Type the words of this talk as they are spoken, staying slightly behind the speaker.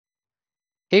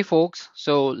Hey folks,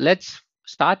 so let's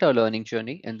start our learning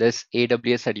journey in this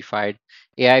AWS certified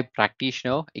AI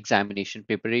practitioner examination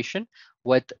preparation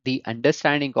with the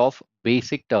understanding of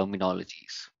basic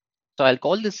terminologies. So I'll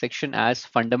call this section as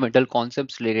fundamental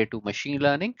concepts related to machine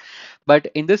learning. But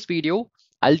in this video,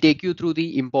 I'll take you through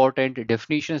the important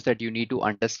definitions that you need to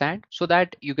understand so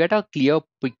that you get a clear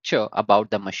picture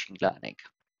about the machine learning.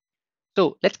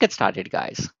 So let's get started,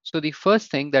 guys. So the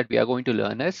first thing that we are going to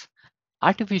learn is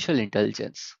artificial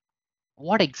intelligence.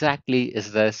 What exactly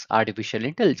is this artificial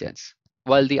intelligence?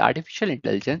 Well, the artificial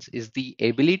intelligence is the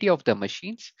ability of the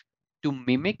machines to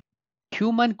mimic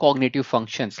human cognitive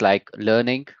functions like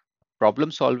learning,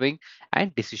 problem solving,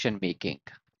 and decision making.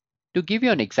 To give you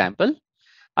an example,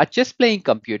 a chess playing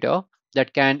computer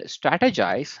that can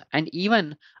strategize and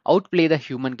even outplay the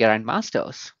human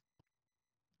grandmasters.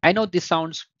 I know this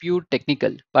sounds pure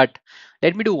technical, but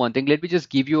let me do one thing. Let me just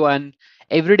give you an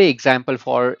everyday example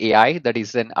for AI, that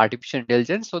is an artificial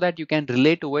intelligence, so that you can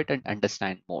relate to it and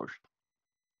understand more.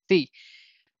 See,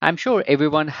 I'm sure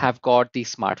everyone have got the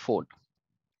smartphone.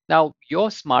 Now, your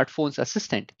smartphone's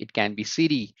assistant, it can be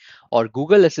Siri or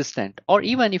Google Assistant, or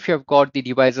even if you have got the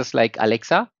devices like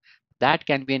Alexa, that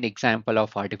can be an example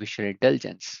of artificial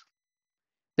intelligence.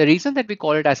 The reason that we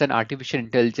call it as an artificial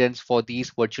intelligence for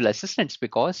these virtual assistants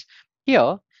because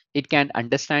here it can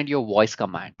understand your voice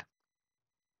command.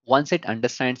 Once it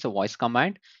understands the voice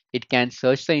command, it can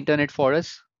search the internet for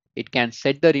us, it can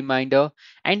set the reminder,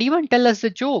 and even tell us the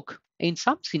joke. In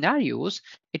some scenarios,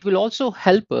 it will also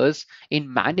help us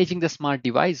in managing the smart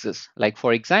devices. Like,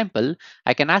 for example,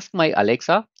 I can ask my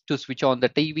Alexa to switch on the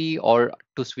TV or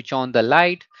to switch on the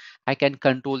light. I can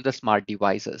control the smart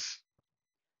devices.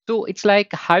 So it's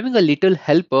like having a little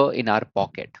helper in our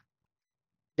pocket.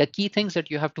 The key things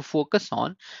that you have to focus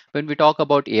on when we talk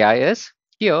about AI is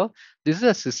here, this is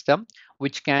a system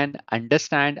which can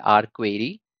understand our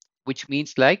query, which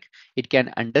means like it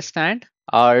can understand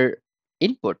our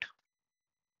input.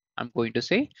 I'm going to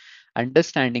say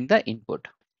understanding the input.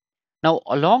 Now,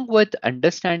 along with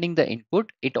understanding the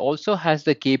input, it also has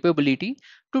the capability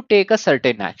to take a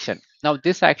certain action. Now,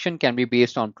 this action can be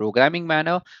based on programming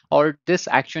manner, or this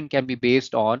action can be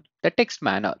based on the text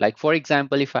manner. Like, for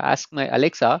example, if I ask my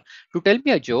Alexa to tell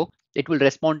me a joke, it will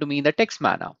respond to me in the text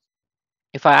manner.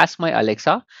 If I ask my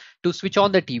Alexa to switch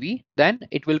on the TV, then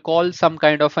it will call some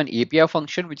kind of an API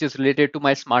function which is related to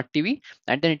my smart TV,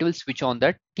 and then it will switch on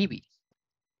that TV.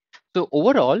 So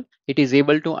overall, it is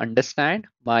able to understand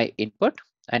my input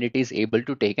and it is able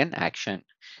to take an action.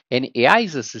 And AI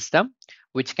is a system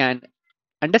which can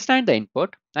understand the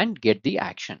input and get the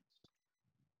action.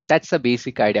 That's the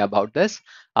basic idea about this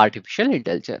artificial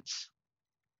intelligence.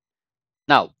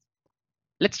 Now,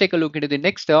 let's take a look into the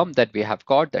next term that we have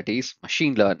got, that is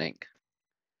machine learning.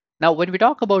 Now, when we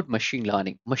talk about machine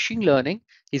learning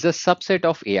is a subset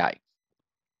of AI.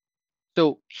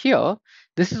 So here,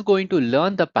 this is going to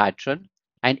learn the pattern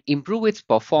and improve its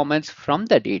performance from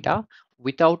the data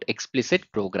without explicit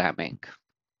programming.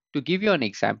 To give you an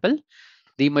example,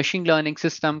 the machine learning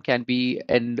system can be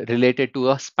related to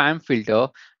a spam filter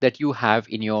that you have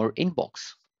in your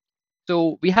inbox.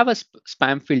 So we have a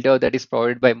spam filter that is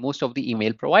provided by most of the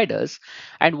email providers.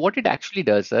 And what it actually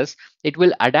does is it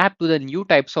will adapt to the new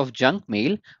types of junk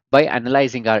mail by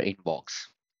analyzing our inbox.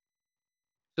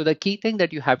 So the key thing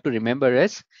that you have to remember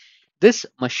is this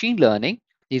machine learning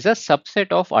is a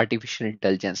subset of artificial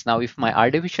intelligence. Now, if my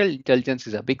artificial intelligence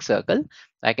is a big circle,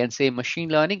 I can say machine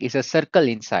learning is a circle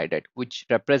inside it, which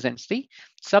represents the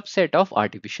subset of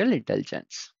artificial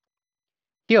intelligence.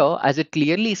 Here, as it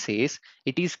clearly says,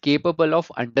 it is capable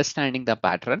of understanding the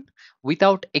pattern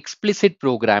without explicit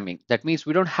programming. That means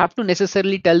we don't have to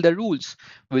necessarily tell the rules.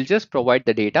 We'll just provide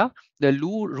the data. The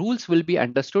rules will be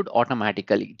understood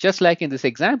automatically. Just like in this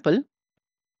example,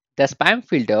 the spam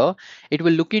filter, it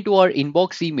will look into our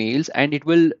inbox emails and it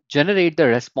will generate the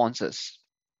responses.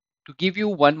 To give you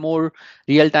one more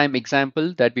real-time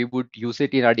example that we would use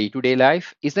it in our day-to-day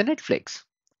life is the Netflix.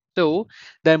 So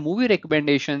the movie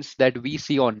recommendations that we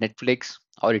see on Netflix,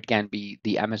 or it can be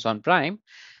the Amazon Prime,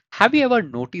 have you ever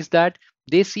noticed that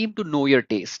they seem to know your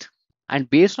taste? And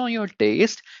based on your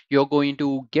taste, you're going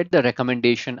to get the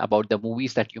recommendation about the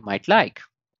movies that you might like.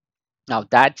 Now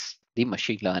that's the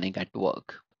machine learning at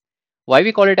work. Why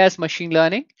we call it as machine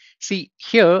learning? See,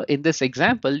 here in this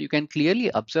example, you can clearly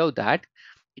observe that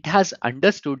it has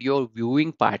understood your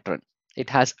viewing pattern. It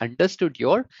has understood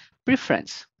your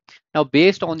preference. Now,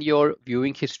 based on your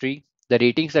viewing history, the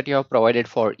ratings that you have provided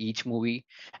for each movie,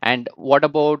 and what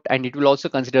about, and it will also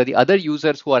consider the other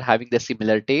users who are having the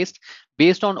similar taste.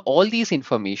 Based on all these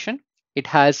information, it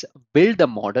has built the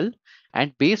model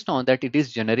And based on that, it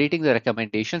is generating the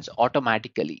recommendations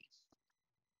automatically.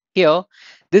 Here,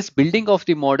 this building of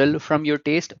the model from your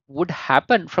taste would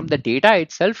happen from the data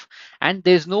itself, and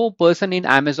there's no person in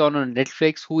Amazon or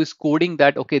Netflix who is coding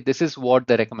that, okay, this is what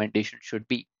the recommendation should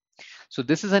be. So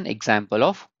this is an example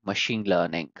of machine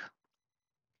learning.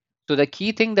 So the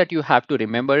key thing that you have to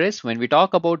remember is when we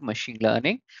talk about machine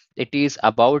learning, it is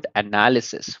about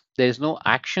analysis. There is no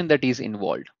action that is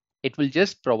involved. It will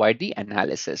just provide the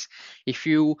analysis. If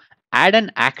you add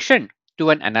an action to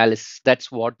an analysis,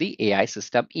 that's what the AI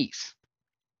system is.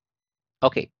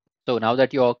 Okay, so now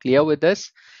that you're clear with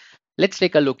this, let's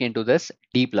take a look into this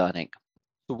deep learning.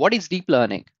 So what is deep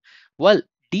learning? Well,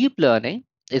 deep learning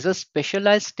is a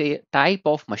specialized type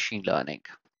of machine learning.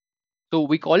 So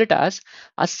we call it as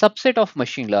a subset of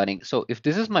machine learning. So if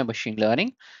this is my machine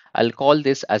learning, I'll call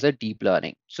this as a deep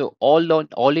learning. So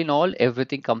all in all,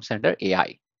 everything comes under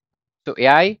AI. So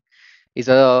AI is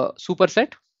a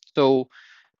superset. So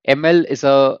ML is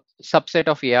a subset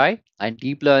of AI and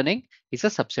deep learning is a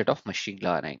subset of machine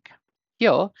learning.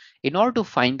 Here, in order to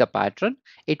find the pattern,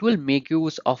 it will make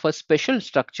use of a special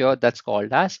structure that's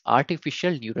called as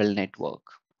artificial neural network.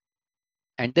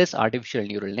 And this artificial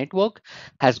neural network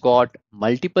has got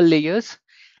multiple layers,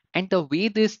 and the way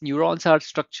these neurons are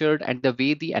structured and the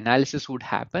way the analysis would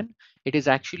happen, it is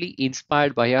actually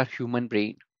inspired by our human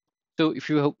brain. So if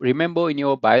you remember in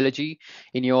your biology,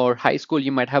 in your high school,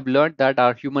 you might have learned that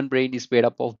our human brain is made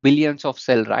up of billions of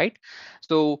cells, right?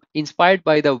 So inspired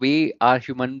by the way our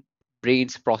human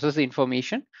brains process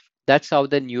information, that's how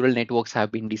the neural networks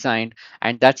have been designed.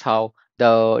 And that's how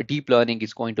the deep learning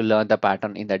is going to learn the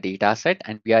pattern in the data set.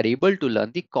 And we are able to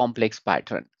learn the complex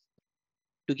pattern.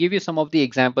 To give you some of the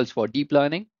examples for deep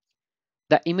learning,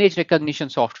 the image recognition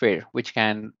software, which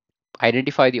can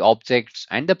identify the objects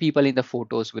and the people in the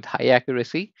photos with high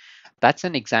accuracy, that's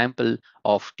an example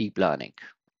of deep learning.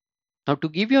 Now, to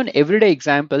give you an everyday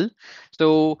example,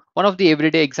 so one of the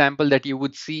everyday example that you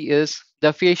would see is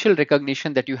the facial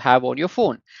recognition that you have on your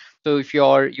phone. So if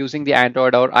you're using the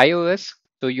Android or iOS,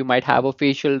 so you might have a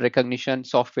facial recognition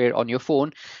software on your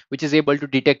phone, which is able to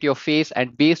detect your face,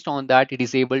 and based on that, it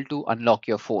is able to unlock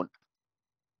your phone,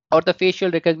 or the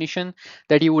facial recognition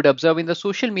that you would observe in the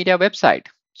social media website.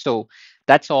 So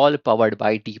that's all powered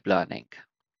by deep learning.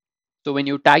 So when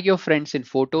you tag your friends in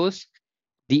photos,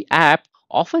 the app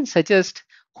often suggests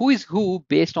who is who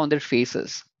based on their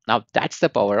faces. Now that's the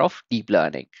power of deep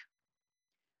learning.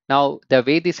 Now, the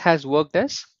way this has worked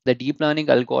is the deep learning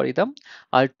algorithm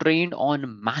are trained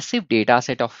on massive data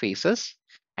set of faces,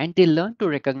 and they learn to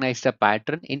recognize the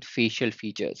pattern in facial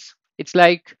features. It's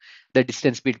like the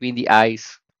distance between the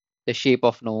eyes, the shape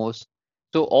of nose.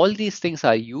 So all these things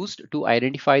are used to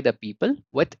identify the people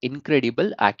with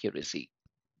incredible accuracy.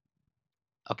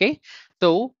 Okay,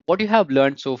 so what you have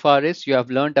learned so far is you have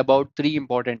learned about three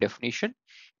important definition: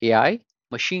 AI,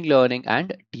 machine learning,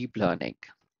 and deep learning.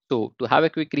 So to have a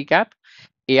quick recap,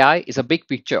 AI is a big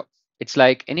picture. It's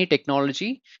like any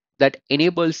technology that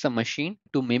enables the machine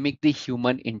to mimic the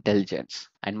human intelligence.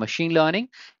 And machine learning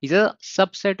is a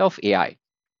subset of AI.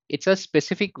 It's a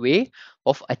specific way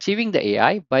of achieving the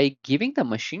AI by giving the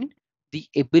machine the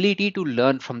ability to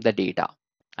learn from the data.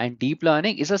 And deep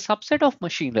learning is a subset of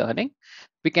machine learning.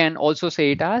 We can also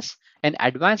say it as an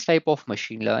advanced type of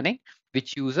machine learning,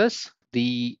 which uses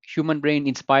the human brain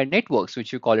inspired networks,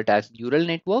 which we call it as neural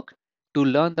network, to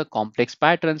learn the complex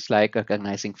patterns like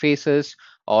recognizing faces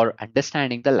or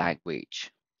understanding the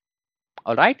language.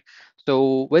 All right.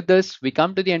 So with this, we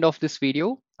come to the end of this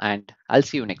video, and I'll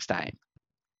see you next time.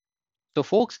 So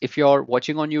folks, if you're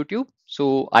watching on YouTube,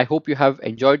 so I hope you have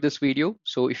enjoyed this video.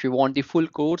 So if you want the full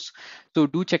course, so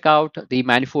do check out the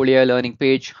Manifold AI learning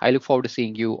page. I look forward to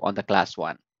seeing you on the class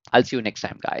one. I'll see you next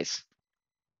time, guys.